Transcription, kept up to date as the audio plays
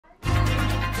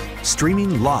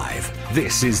Streaming live,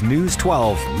 this is News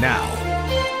 12 Now.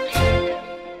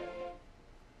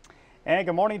 And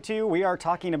good morning to you. We are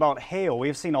talking about hail.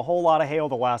 We've seen a whole lot of hail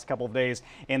the last couple of days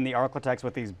in the Arklatex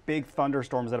with these big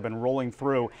thunderstorms that have been rolling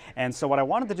through. And so what I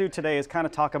wanted to do today is kind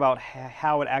of talk about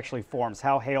how it actually forms,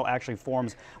 how hail actually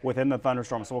forms within the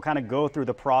thunderstorm. So we'll kind of go through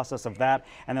the process of that,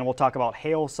 and then we'll talk about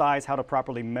hail size, how to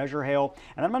properly measure hail.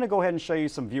 And I'm going to go ahead and show you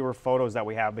some viewer photos that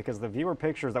we have, because the viewer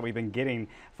pictures that we've been getting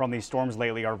from these storms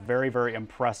lately are very, very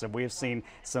impressive. We have seen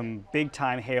some big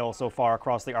time hail so far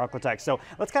across the Arklatex. So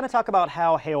let's kind of talk about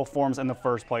how hail forms in the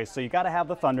first place. So you got to have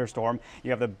the thunderstorm.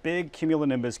 You have the big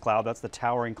cumulonimbus cloud. That's the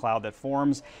towering cloud that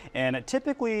forms. And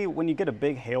typically when you get a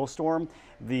big hailstorm,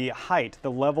 the height, the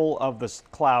level of this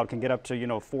cloud can get up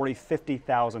to, 40,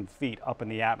 50,000 feet up in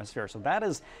the atmosphere. So that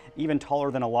is even taller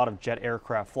than a lot of jet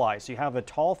aircraft fly. So you have a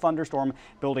tall thunderstorm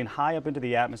building high up into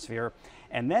the atmosphere.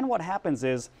 And then what happens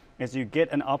is you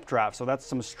get an updraft. So that's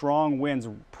some strong winds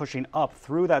pushing up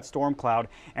through that storm cloud.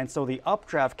 And so the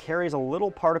updraft carries a little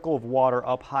particle of water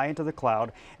up high into the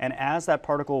cloud. And as that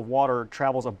particle of water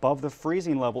travels above the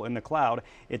freezing level in the cloud,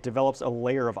 it develops a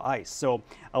layer of ice. So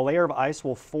a layer of ice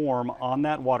will form on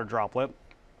that water droplet,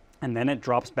 and then it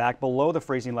drops back below the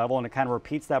freezing level, and it kind of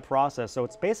repeats that process. So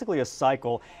it's basically a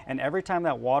cycle. And every time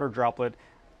that water droplet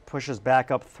pushes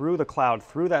back up through the cloud,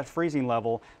 through that freezing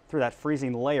level, through that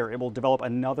freezing layer, it will develop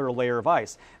another layer of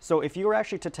ice. So if you were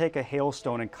actually to take a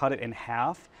hailstone and cut it in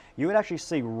half, you would actually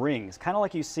see rings, kind of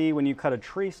like you see when you cut a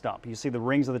tree stump. You see the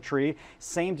rings of the tree.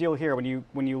 Same deal here.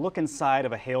 When you look inside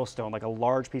of a hailstone, like a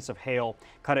large piece of hail,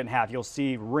 cut it in half, you'll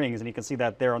see rings, and you can see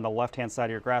that there on the left-hand side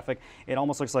of your graphic. It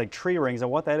almost looks like tree rings,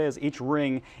 and what that is, each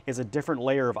ring is a different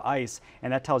layer of ice,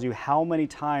 and that tells you how many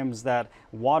times that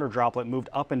water droplet moved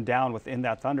up and down within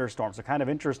that thunderstorm. So kind of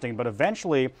interesting, but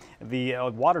eventually the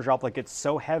water droplet gets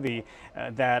so heavy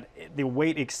that the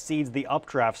weight exceeds the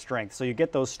updraft strength. So you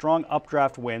get those strong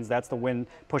updraft winds. That's the wind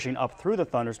pushing up through the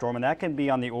thunderstorm, and that can be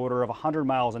on the order of 100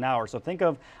 miles an hour. So think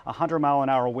of a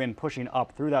 100-mile-an-hour wind pushing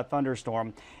up through that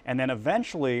thunderstorm, and then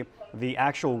eventually the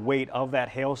actual weight of that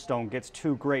hailstone gets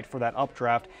too great for that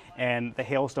updraft, and the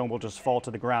hailstone will just fall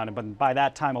to the ground. But by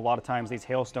that time, a lot of times these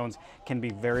hailstones can be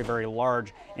very, very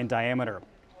large in diameter.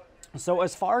 So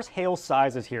as far as hail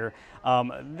sizes here,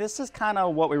 this is kind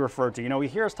of what we refer to. We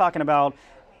hear us talking about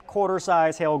quarter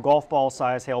size hail, golf ball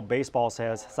size hail, baseball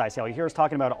size hail. You hear us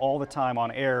talking about it all the time on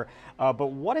air,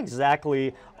 but what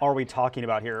exactly are we talking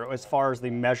about here as far as the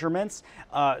measurements?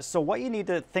 So what you need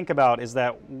to think about is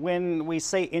that when we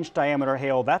say inch diameter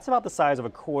hail, that's about the size of a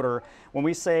quarter. When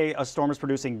we say a storm is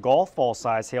producing golf ball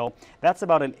size hail, that's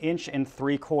about 1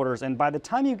 3/4 inches. And by the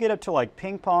time you get up to like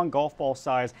ping pong golf ball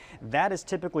size, that is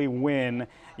typically when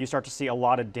you start to see a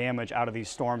lot of damage out of these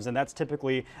storms. And that's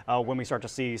typically when we start to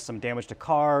see some damage to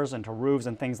cars and to roofs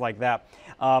and things like that.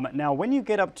 Now, when you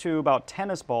get up to about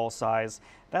tennis ball size,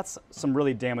 that's some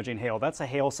really damaging hail. That's a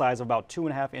hail size of about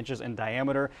 2.5 inches in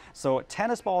diameter. So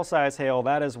tennis ball size hail,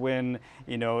 that is when,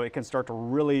 it can start to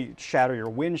really shatter your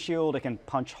windshield. It can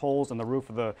punch holes in the roof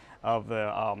of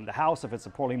the house if it's a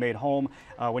poorly made home.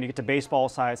 When you get to baseball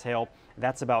size hail,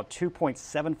 that's about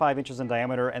 2.75 inches in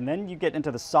diameter. And then you get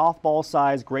into the softball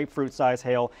size, grapefruit size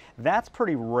hail. That's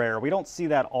pretty rare. We don't see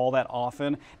that all that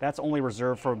often. That's only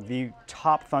reserved for the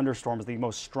top thunderstorms, the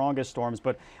most strongest storms.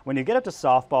 But when you get up to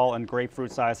softball and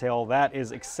grapefruit size hail, that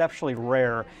is exceptionally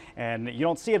rare. And you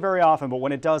don't see it very often, but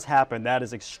when it does happen, that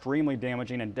is extremely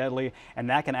damaging and deadly. And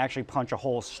that can actually punch a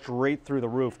hole straight through the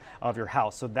roof of your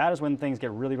house. So that is when things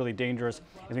get really, really dangerous,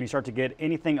 is when you start to get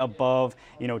anything above,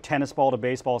 tennis ball to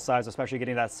baseball size, especially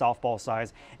getting that softball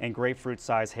size and grapefruit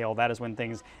size hail. That is when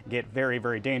things get very,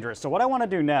 very dangerous. So what I want to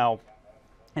do now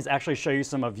is actually show you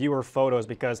some viewer photos,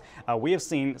 because we have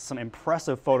seen some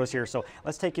impressive photos here. So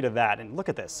let's take you to that and look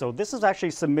at this. So this is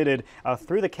actually submitted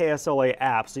through the KSLA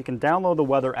app. So you can download the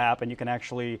weather app and you can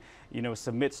actually,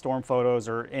 submit storm photos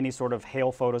or any sort of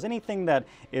hail photos, anything that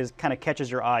is kind of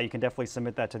catches your eye. You can definitely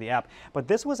submit that to the app. But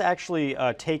this was actually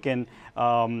taken,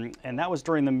 and that was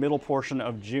during the middle portion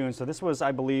of June. So this was,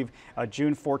 I believe,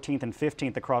 June 14th and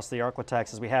 15th across the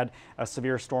Arklatex, as we had a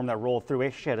severe storm that rolled through. We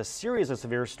actually had a series of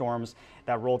severe storms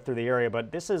that rolled through the area,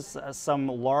 but this is some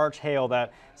large hail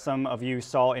that some of you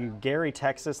saw in Gary,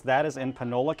 Texas. That is in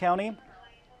Panola County.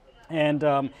 And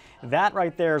that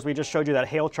right there, as we just showed you that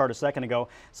hail chart a second ago,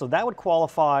 so that would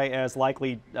qualify as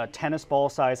likely tennis ball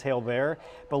size hail there.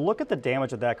 But look at the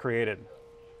damage that created.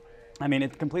 I mean,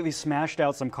 it completely smashed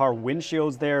out some car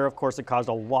windshields there. Of course, it caused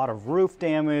a lot of roof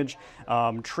damage.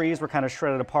 Trees were kind of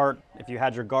shredded apart If you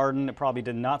had your garden, it probably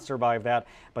did not survive that,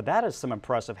 but that is some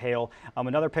impressive hail.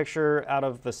 Another picture out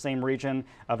of the same region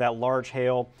of that large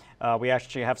hail. We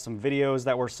actually have some videos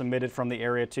that were submitted from the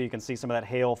area too. You can see some of that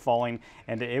hail falling,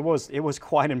 and it was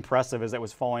quite impressive as it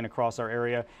was falling across our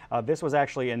area. This was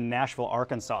actually in Nashville,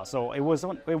 Arkansas. So it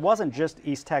wasn't just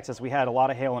East Texas. We had a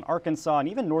lot of hail in Arkansas, and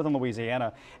even northern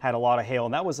Louisiana had a lot of hail,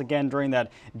 and that was again during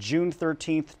that June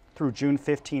 13th through June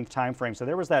 15th timeframe. So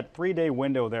there was that 3-day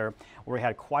window there where we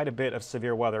had quite a bit of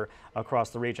severe weather across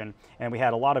the region. And we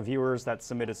had a lot of viewers that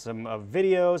submitted some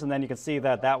videos, and then you can see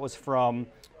that that was from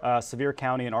Sevier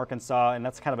County in Arkansas, and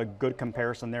that's kind of a good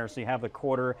comparison there. So you have the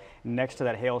quarter next to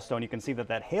that hailstone. You can see that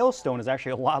that hailstone is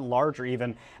actually a lot larger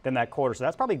even than that quarter. So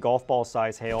that's probably golf ball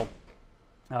size hail.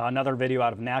 Another video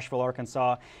out of Nashville,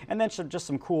 Arkansas, and then just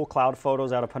some cool cloud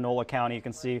photos out of Panola County. You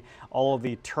can see all of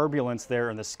the turbulence there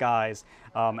in the skies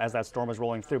as that storm is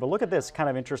rolling through. But look at this, kind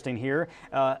of interesting here.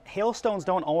 Hailstones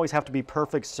don't always have to be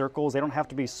perfect circles. They don't have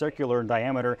to be circular in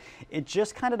diameter. It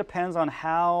just kind of depends on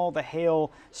how the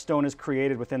hailstone is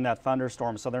created within that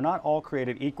thunderstorm. So they're not all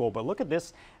created equal. But look at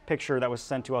this picture that was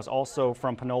sent to us also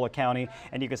from Panola County,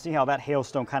 and you can see how that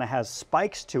hailstone kind of has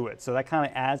spikes to it. So that kind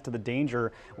of adds to the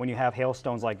danger when you have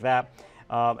hailstones like that.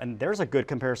 And there's a good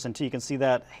comparison too. You can see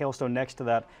that hailstone next to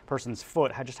that person's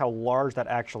foot, just how large that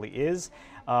actually is.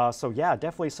 So yeah,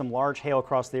 definitely some large hail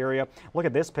across the area. Look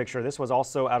at this picture. This was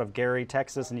also out of Gary,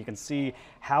 Texas, and you can see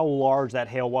how large that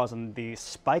hail was and the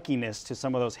spikiness to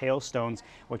some of those hailstones,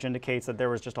 which indicates that there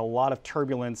was just a lot of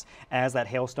turbulence as that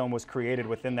hailstone was created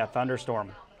within that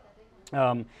thunderstorm.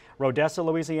 Rodessa,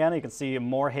 Louisiana, you can see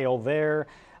more hail there.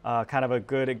 Kind of a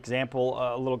good example,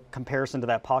 a little comparison to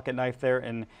that pocket knife there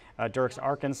in Dirks,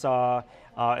 Arkansas.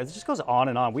 It just goes on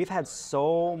and on. We've had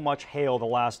so much hail the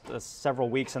last several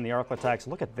weeks in the Arklatex.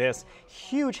 Look at this,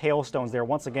 huge hailstones there,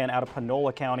 once again out of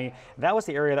Panola County. That was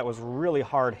the area that was really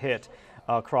hard hit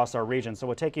across our region. So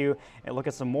we'll take you and look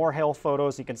at some more hail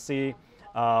photos. You can see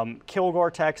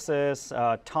Kilgore, Texas,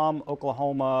 Tom,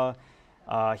 Oklahoma.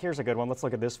 Here's a good one. Let's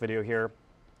look at this video here.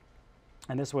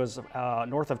 And this was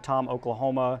north of Tom,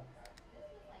 Oklahoma.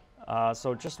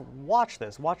 So just watch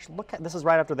this. Look at this is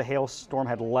right after the hailstorm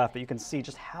had left, but you can see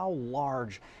just how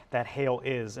large that hail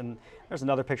is. And there's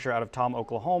another picture out of Tom,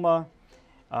 Oklahoma.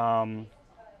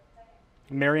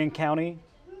 Marion County,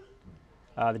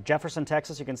 Jefferson,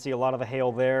 Texas. You can see a lot of the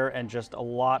hail there, and just a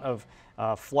lot of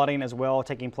flooding as well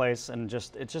taking place, and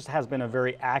it just has been a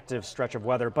very active stretch of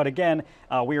weather. But again,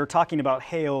 we are talking about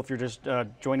hail. If you're just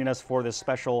joining us for this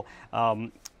special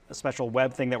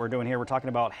web thing that we're doing here, we're talking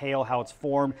about hail, how it's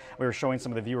formed. We were showing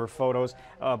some of the viewer photos,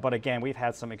 but again, we've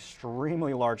had some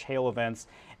extremely large hail events,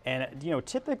 and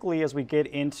typically as we get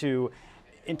into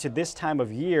this time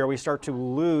of year, we start to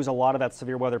lose a lot of that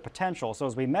severe weather potential. So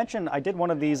as we mentioned, I did one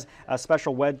of these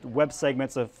special web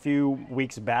segments a few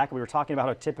weeks back. We were talking about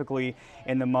how typically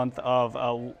in the month of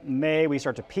May, we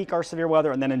start to peak our severe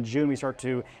weather, and then in June, we start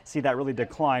to see that really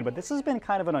decline. But this has been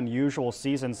kind of an unusual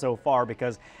season so far,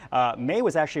 because May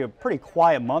was actually a pretty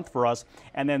quiet month for us.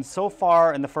 And then so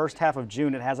far in the first half of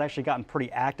June, it has actually gotten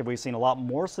pretty active. We've seen a lot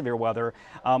more severe weather.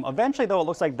 Eventually, though, it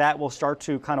looks like that will start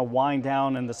to kind of wind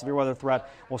down, and the severe weather threat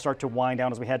will start to wind down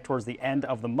as we head towards the end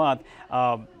of the month.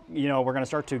 We're going to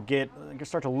start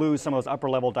to lose some of those upper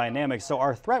level dynamics. So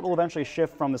our threat will eventually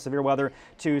shift from the severe weather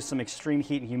to some extreme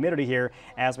heat and humidity here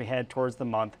as we head towards the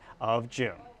month of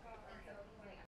June.